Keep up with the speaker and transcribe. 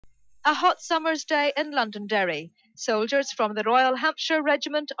A hot summer's day in Londinderry. Soldiers from the Royal Hampshire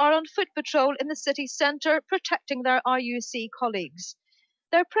Regiment are on foot patrol in the city centre, protecting their RUC colleagues.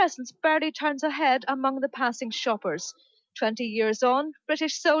 Their presence barely turns a head among the passing shoppers. 20 years on,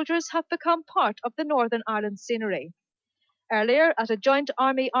 British soldiers have become part of the Northern Ireland scenery. Earlier, at a joint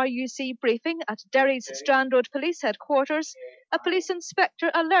Army RUC briefing at Derry's Strand Road Police Headquarters, a police inspector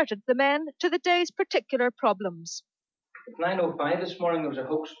alerted the men to the day's particular problems. At 9:05 this morning, there was a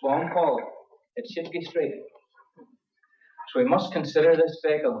hoax bomb call at Shipsgate Street. So we must consider this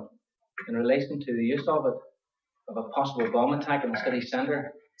vehicle in relation to the use of it, of a possible bomb attack in the city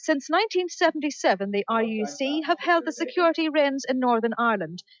centre. Since 1977, the RUC have held the security reins in Northern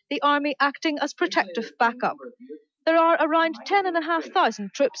Ireland, the Army acting as protective backup. There are around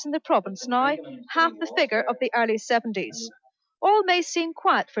 10,500 troops in the province now, half the figure of the early 70s. All may seem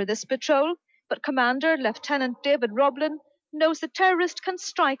quiet for this patrol, but Commander Lieutenant David Roblin knows the terrorist can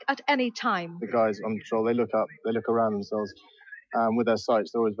strike at any time. The guys on patrol, they look up, they look around themselves. With their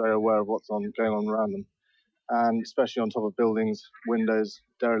sights, they're always very aware of what's going on around them. And especially on top of buildings, windows,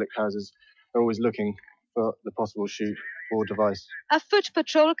 derelict houses, they're always looking for the possible shoot or device. A foot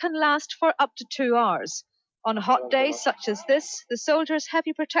patrol can last for up to 2 hours. On hot days such as this, the soldiers'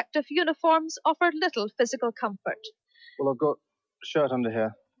 heavy protective uniforms offer little physical comfort. Well, I've got a shirt under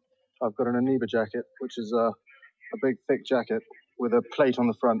here. I've got an Aniba jacket, which is a big, thick jacket with a plate on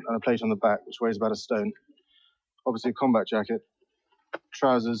the front and a plate on the back, which weighs about a stone. Obviously, a combat jacket,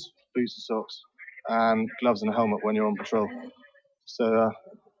 trousers, boots and socks, and gloves and a helmet when you're on patrol. So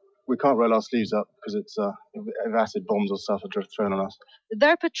we can't roll our sleeves up because it's if acid bombs or stuff are thrown on us.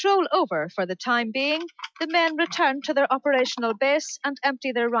 Their patrol over for the time being, the men return to their operational base and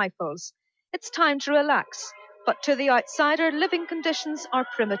empty their rifles. It's time to relax, but to the outsider, living conditions are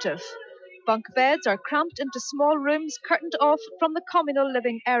primitive. Bunk beds are cramped into small rooms curtained off from the communal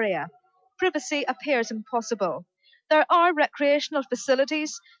living area. Privacy appears impossible. There are recreational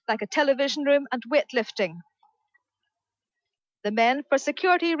facilities like a television room and weightlifting. The men, for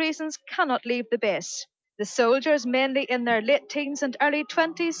security reasons, cannot leave the base. The soldiers, mainly in their late teens and early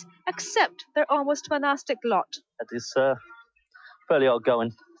 20s, accept their almost monastic lot. It is fairly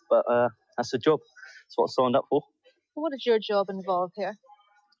outgoing, but that's the job. That's what I signed up for. What does your job involve here?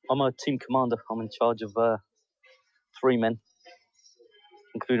 I'm a team commander. I'm in charge of 3 men,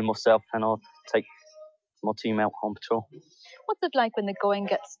 including myself, and I'll take my team out on patrol. What's it like when the going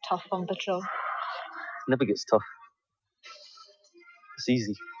gets tough on patrol? Never gets tough. It's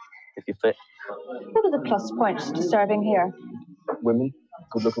easy if you're fit. What are the plus points to serving here? Women,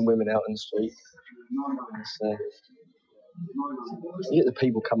 good-looking women out in the street. You get the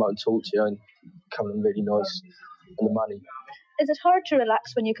people come out and talk to you and come in really nice, and the money. Is it hard to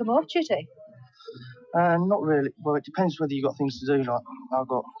relax when you come off duty? Not really. Well, it depends whether you've got things to do. Like, I've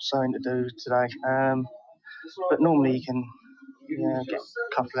got something to do today. But normally you can get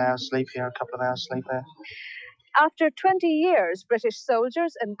a couple of hours sleep here, a couple of hours sleep there. After 20 years, British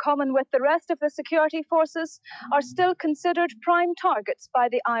soldiers, in common with the rest of the security forces, are still considered prime targets by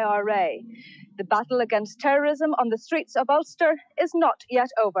the IRA. The battle against terrorism on the streets of Ulster is not yet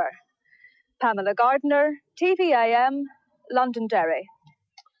over. Pamela Gardner, TVAM, Londinderry.